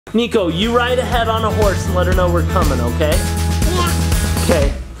Niko, you ride ahead on a horse and let her know we're coming, okay? Yeah.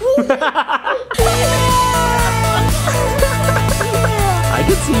 Okay. I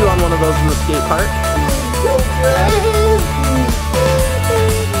could see you on one of those in the skate park.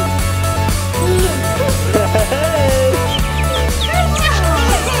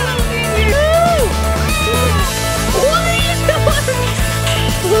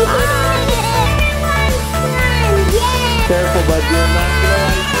 Careful, bud, you're not gonna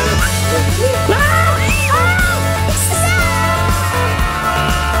like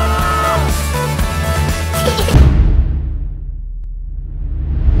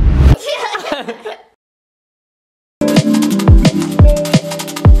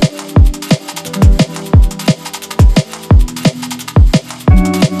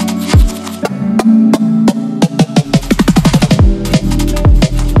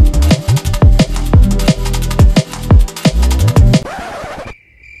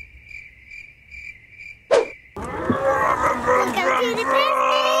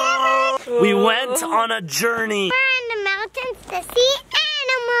We went on a journey. We're in the mountains to see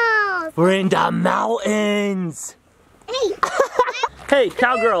animals. We're in the mountains. Hey. Hey,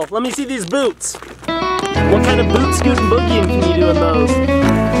 cowgirl, let me see these boots. What kind of boot scooting boogieing can you do in those?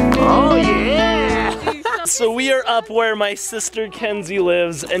 Oh yeah! So we are up where my sister Kenzie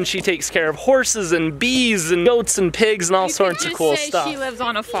lives, and she takes care of horses and bees and goats and pigs and all sorts of cool stuff. She lives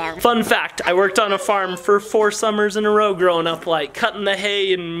on a farm. Fun fact, I worked on a farm for 4 summers in a row growing up, like cutting the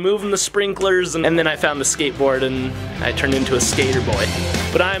hay and moving the sprinklers, and then I found the skateboard and I turned into a skater boy.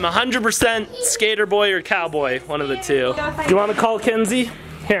 But I'm 100% skater boy or cowboy, one of the two. Do you want to call Kenzie?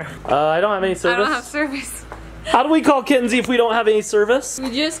 Here. I don't have any service. I don't have service. How do we call Kenzie if we don't have any service?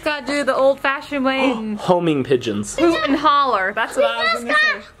 We just gotta do the old-fashioned way and Homing pigeons. hoot and holler. That's what I was gonna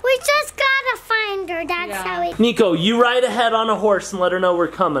say. We just gotta find her. That's how we. Niko, you ride ahead on a horse and let her know we're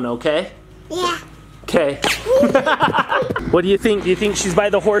coming, okay? Yeah. Okay. What do you think? Do you think she's by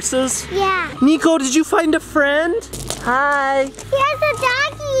the horses? Yeah. Niko, did you find a friend? Hi. He has a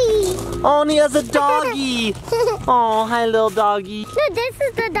doggy. Oh, and he has a doggy. Oh, hi, little doggy. No, this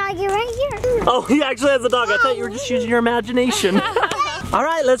is the doggy right here. Oh, he actually has a dog. I thought you were just using your imagination. All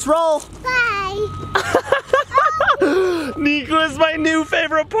right, let's roll. Bye. Niko is my new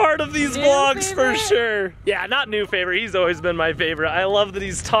favorite part of these vlogs for sure. Yeah, not new favorite. He's always been my favorite. I love that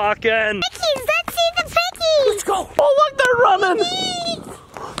he's talking. Piggies, let's see the piggies. Let's go. Oh, look, they're running.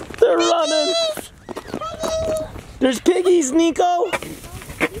 They're running. There's piggies, Niko.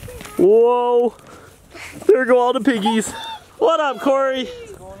 Whoa. There go all the piggies. What up, Corey?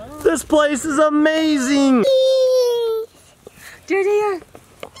 This place is amazing. Dear.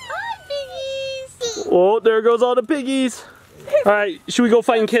 Oh, there goes all the piggies. All right, should we go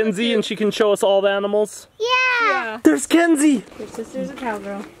find Kenzie and she can show us all the animals? Yeah. There's Kenzie. Your sister's a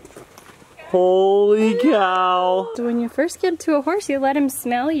cowgirl. Holy cow. So when you first get to a horse, you let him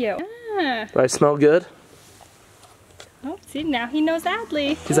smell you. Ah. Do I smell good? Oh, see, now he knows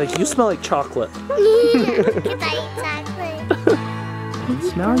Adley. He's like, you smell like chocolate. Because I eat chocolate. I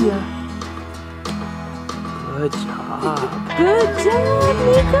smell ya. Good job. Good job,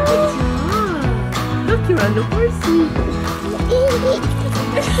 Niko. Look, you're on the horsey.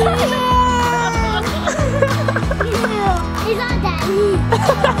 He's on daddy.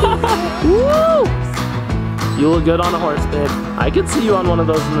 Woo! You look good on a horse, babe. I could see you on one of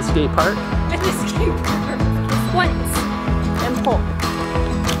those in the skate park. In the skate park. Once. And pull.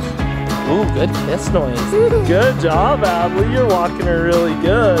 Ooh, good kiss noise. Good job, Adley. You're walking her really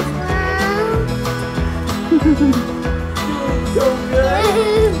good. So good.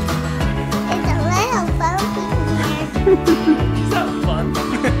 It's a little bumpy here. She's having fun.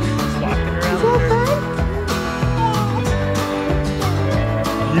 Just walking around with her.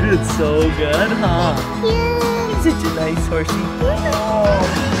 You did so good, huh? Cute. Such a nice horsey. Oh,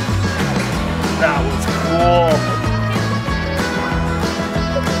 that was cool.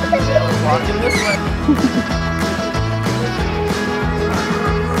 Walking this way.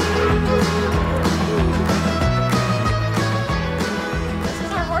 This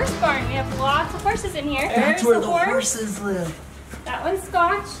is our horse barn. We have lots of horses in here. That's There's where the horse. horses live. That one's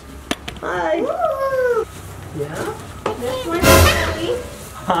Scotch. Hi. Woo. Yeah? This one's Adley.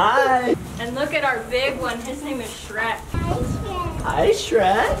 Hi. And look at our big one. His name is Shrek. Hi,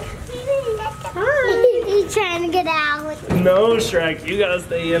 Shrek. He's trying to get out. No, Shrek, you gotta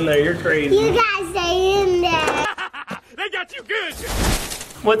stay in there. You're crazy. You guys stay in there. They got you good.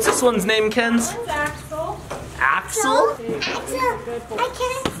 What's this one's name, Ken's? That's Axel. Axel? Axel, I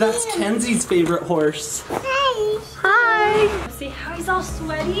can't see That's him. Kenzie's favorite horse. Hi. Hi. See how he's all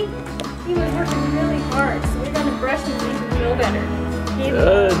sweaty? He was working really hard, so we're gonna brush him so he can feel better.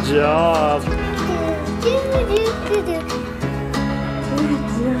 Good job.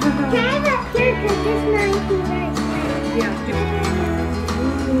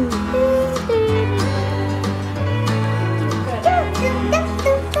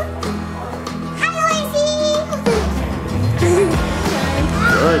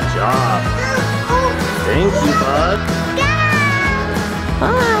 Good job. Thank you, bud.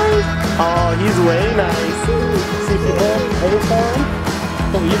 Hi. Oh, he's way nice. See if you hold it for him.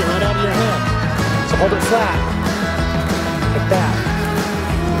 Oh, you get it right out of your hand. So hold it flat. Like that.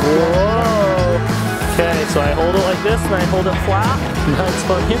 Whoa. Okay, so I hold it like this and I hold it flat. Now it's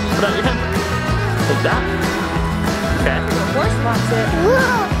fun. Here, put out your hand. Like that. Okay. The horse wants it.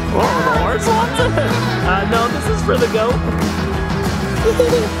 Oh, the horse wants it? No, this is for the goat.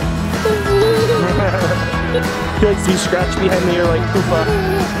 He likes to be scratched behind the ear like Koopa.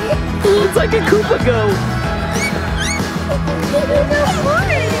 It's like a Koopa goat.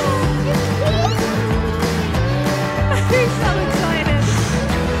 You're so excited.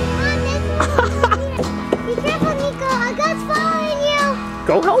 Be careful, Niko. A gut's following you.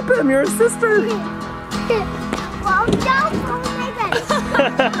 Go help him, you're his sister. Well, don't follow my bed.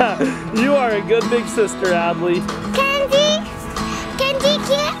 You are a good big sister, Adley. Kenzie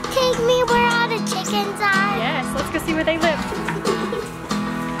can't take me where all the chickens are. Yes, let's go see where they live.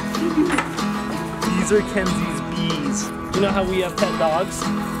 These are Kenzie's bees. You know how we have pet dogs?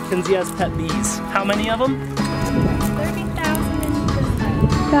 Kenzie has pet bees. How many of them? 30,000 in this time.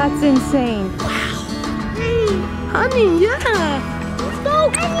 That's insane. Honey, yeah. Let's go.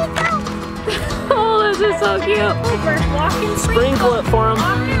 Kenzie, go. Oh, this is so cute. Over. Walk and Sprinkle it for him.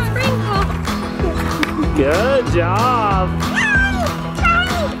 Walk and sprinkle. Good job.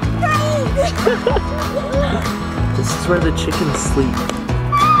 This is where the chickens sleep.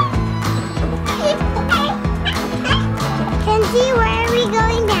 Kenzie, where are we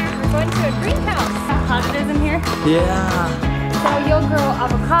going now? We're going to a greenhouse. How hot it is in here. Yeah. So you'll grow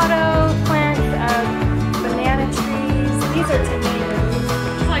avocado plants, banana trees. These are tomatoes.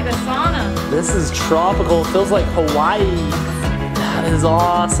 It's like a sauna. This is tropical. It feels like Hawaii. That is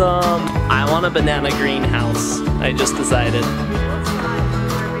awesome. I want a banana greenhouse. I just decided.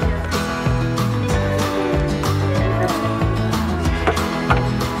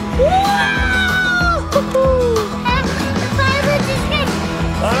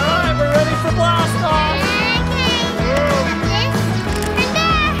 Alright, we're ready for blast off.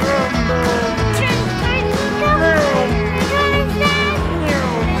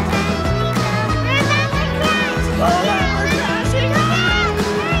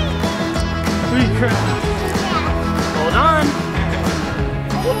 We crashed. Hold on.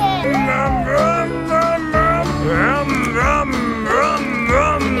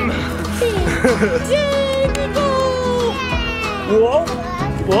 Whoa.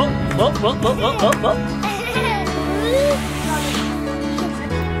 Whoa, whoa, whoa, whoa, whoa, whoa, whoa.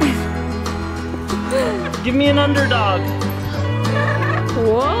 Give me an underdog.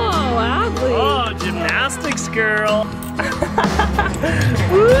 Whoa, Adley. Oh, gymnastics girl.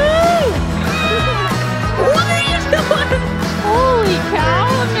 Woo! What are you doing? Holy cow,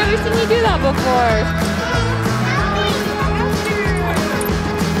 I've never seen you do that before.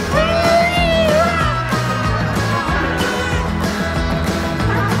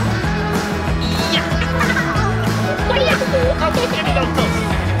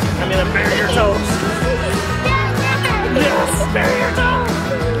 I'm gonna bury your toes. Yes, bury your toes.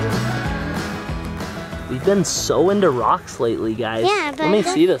 We've been so into rocks lately, guys. Yeah, but let me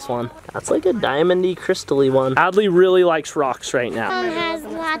see this one. That's like a diamondy, crystally one. Adley really likes rocks right now. It has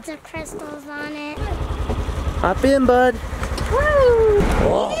lots of crystals on it. Hop in, bud. Woo!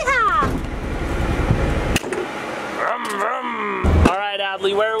 Yeah. Vroom, vroom. All right,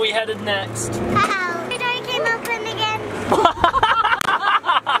 Adley, where are we headed next? Uh-oh. The door came open again.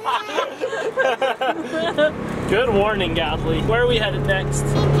 Good warning, Adley. Where are we headed next?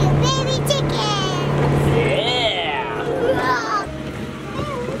 Baby chicken. Yeah.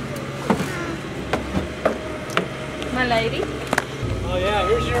 My lady. Oh yeah,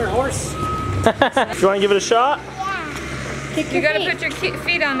 here's your horse. You want to give it a shot? Yeah. Kick your feet. Put your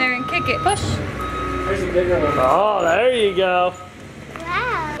feet on there and kick it. Push. There's a bigger one. Oh, there you go.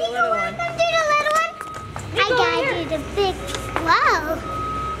 Wow. The little one. Come do the little one. I gotta do the big. Whoa.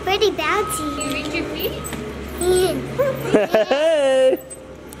 Pretty bouncy. Can you reach your feet? Hey.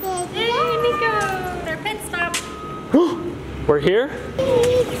 Hey, Niko. Their pit stop. We're here?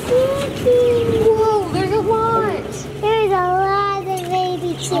 Whoa, there's a lot. There's a lot of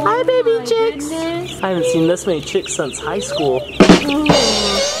baby chicks. Hi, baby My chicks. goodness. I haven't seen this many chicks since high school.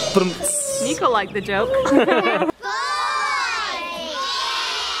 Niko liked the joke.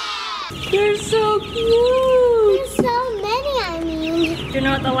 They're so cute. There's so many, I mean. Do you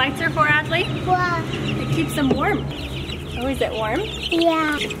know what the lights are for, Adley? What? It keeps them warm. Oh, is it warm?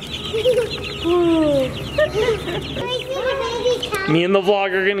 Yeah. Me and the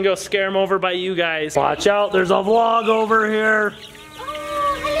vlog are gonna go scare him over by you guys. Watch out, there's a vlog over here.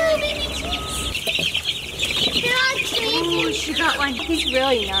 Oh, hello, baby cheeks. They're all crazy. Oh, she got one. He's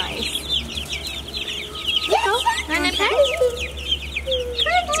really nice. Yes. And a pet.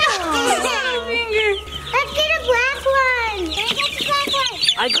 Good job. Finger. Let's get a black one. Can I get the black one?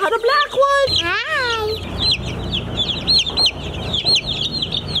 I got a black one. Hi.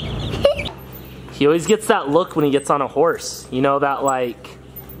 He always gets that look when he gets on a horse. You know, that like,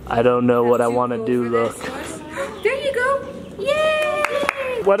 I don't know what I want to do look. There you go.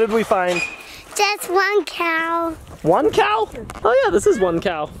 Yay! What did we find? Just one cow. One cow? Oh yeah, this is one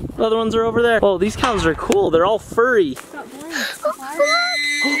cow. The other ones are over there. Oh, these cows are cool. They're all furry.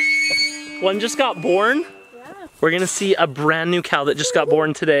 One just got born. Yeah. We're gonna see a brand new cow that just got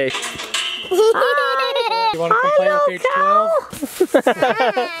born today. You want to complain with page 12?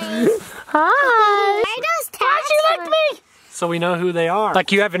 Hi. How'd you like me? So we know who they are.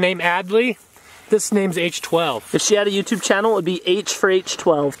 Like you have a name Adley, this name's H12. If she had a YouTube channel, it would be H for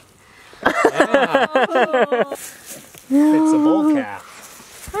H12. Yeah. It's a bull calf.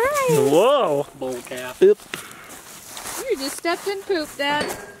 Hi. Whoa. Bull calf. Oop. You just stepped in poop, Dad.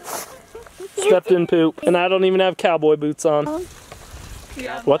 Stepped in poop. And I don't even have cowboy boots on.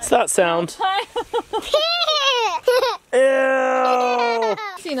 What's that sound? Ew.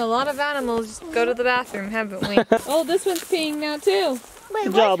 Seen a lot of animals go to the bathroom, haven't we? Oh, this one's peeing now too.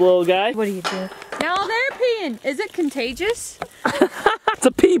 Good job, little guy. What are you doing? Now they're peeing. Is it contagious? It's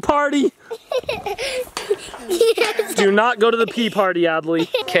a pee party. Do not go to the pee party, Adley.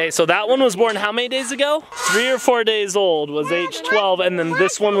 Okay, so that one was born how many days ago? 3 or 4 days old was H12, and then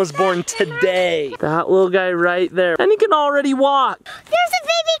this one was born today. That little guy right there. And he can already walk. There's a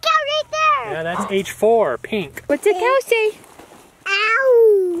baby cow right there. Yeah, that's H4, pink. What's the cow say?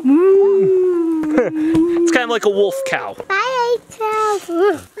 Ow. It's kind of like a wolf cow. Bye, cow.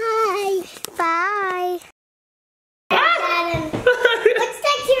 Bye. Bye. Let's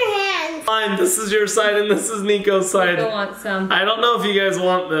take your hand. Fine, this is your side and this is Niko's side. Nico wants some. I don't know if you guys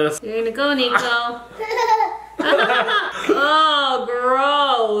want this. You're gonna go, Nico. Oh,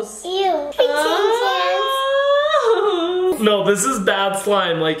 gross. Ew. Oh. No, this is bad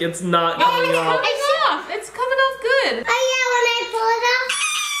slime. Like, it's not coming off. It's off. It's coming off good. Oh yeah, when I pull it off.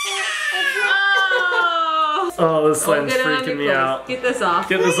 Oh, this slime's Get it on freaking your me clothes. out. Get this off.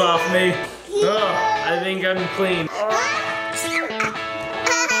 Get this off me. Oh, I think I'm clean.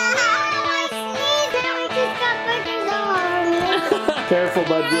 Careful,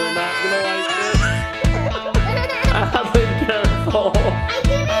 bud. You're not gonna like this. Be careful. I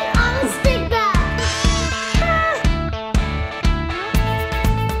didn't all stick back.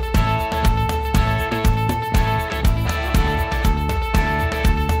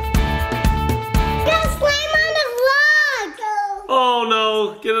 Got slime on the vlog. Oh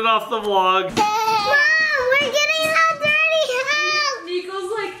no, get it off the vlog. Mom, we're getting all dirty. Help. Nico's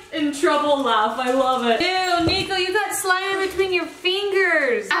like in trouble laugh. I love it. Ew, Nico, you got slime in between your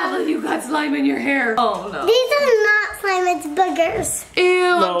fingers. Alan, you got slime in your hair. Oh no. These are not slime, it's boogers. Ew,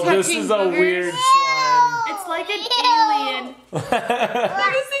 No, I'm this touching is a boogers. weird slime. It's like an alien.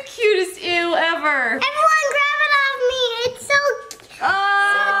 That is the cutest ew ever. Everyone grab it off me. It's so Oh.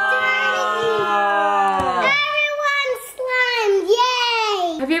 Everyone slime.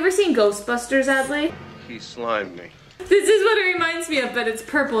 Yay. Have you ever seen Ghostbusters, Adley? He slimed me. This is what it reminds me of, but it's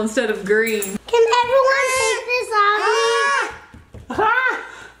purple instead of green. Can everyone take this off me?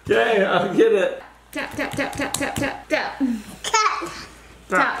 Okay, I'll get it. Tap, tap, tap, tap, tap, tap, tap. Cat.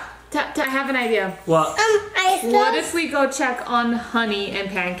 Tap, tap, tap. I have an idea. What? I suppose. What if we go check on Honey and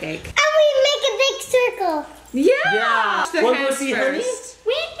Pancake? And we make a big circle. Yeah! The Wanna hands see first.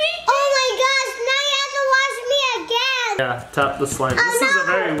 Oh my gosh, now you have to wash me again. Yeah, tap the slime. This is a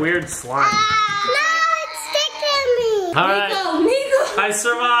very weird slime. No, it's sticking me. Alright, Nico! I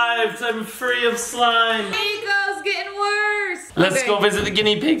survived. I'm free of slime. Nico's getting worse. Let's Okay. go visit the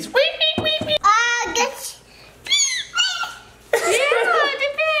guinea pigs. Get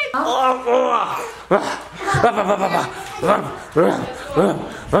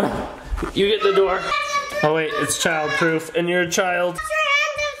You get the door. Oh wait, it's childproof, and you're a child. your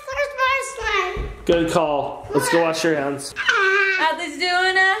hands in first bar slime. Good call. Let's go wash your hands. Adley's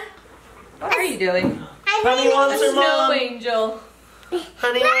doing what are you doing? Honey wants her Snow mom. angel.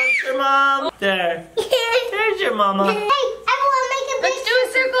 Honey wants her mom. There. There's your mama. Hey, everyone make a big Let's do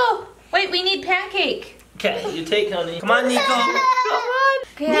a circle. Wait, we need Pancake. Okay, you take honey. Come on, Niko. Come on.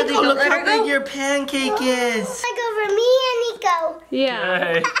 Okay, Adley, Niko, don't look let how her go. big your pancake is. Like over me and Niko. Yeah.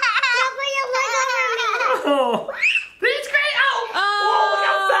 Hey. Don't put your leg over me. Oh, it's great. Oh, look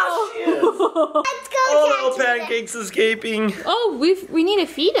how fast she is. Let's go Oh, catch her. pancake's escaping. Oh, we need to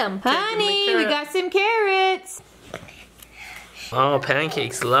feed him. Honey, we carrot. got some carrots. Oh,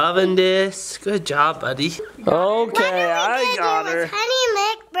 Pancake's loving this. Good job, buddy. Okay, I got her. Honey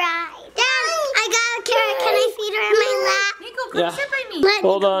McBride. Dad, I got a carrot. Can I feed her in my lap? Nico, come Yeah. sit by me.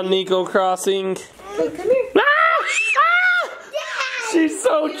 Hold on, Niko crossing. Hey, come here. Ah! Ah! Dad. She's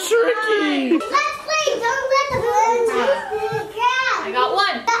so tricky. Let's play. Don't let the balloon chase the crowd. I got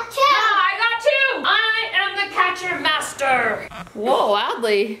one. Got two. I got two. I am the catcher master. Whoa,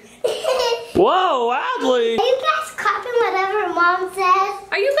 Adley. Whoa, Adley. Are you guys copying whatever Mom says?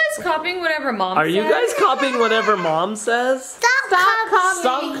 Are you guys copying whatever Mom Are you says? guys copying whatever Mom says? Stop copying.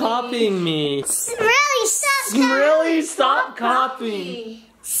 Stop copying me. Really, stop. Really, stop copying.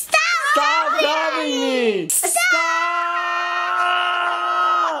 Stop. Stop copying me. Stop!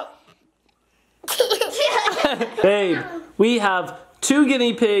 Babe, we have 2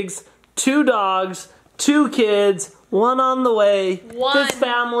 guinea pigs, 2 dogs, 2 kids, 1 on the way. One. This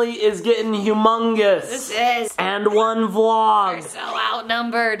family is getting humongous. This is. And 1 vlog. We're so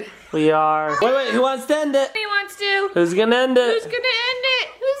outnumbered. We are. Wait, who wants to end it? Who wants to? Who's gonna end it? Who's gonna end it?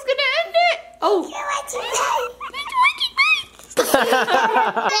 Who's gonna end it? Oh.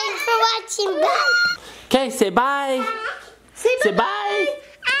 Thanks for watching. Bye. Okay, say bye. Say bye.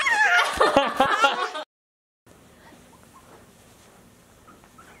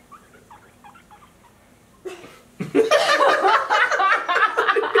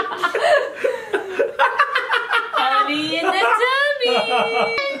 Honey in the tummy.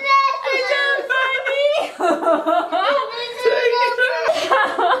 It's so funny.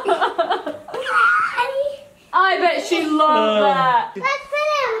 I bet she loved that. Let's put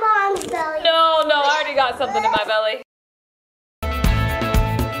it in Mom's belly. No, I already got something in my belly.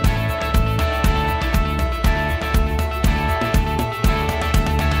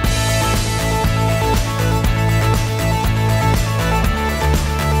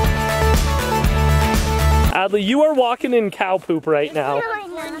 Adley, you are walking in cow poop right now. No, I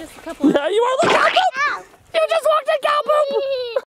know. Yeah, you are the cow poop! You just walked in cow poop!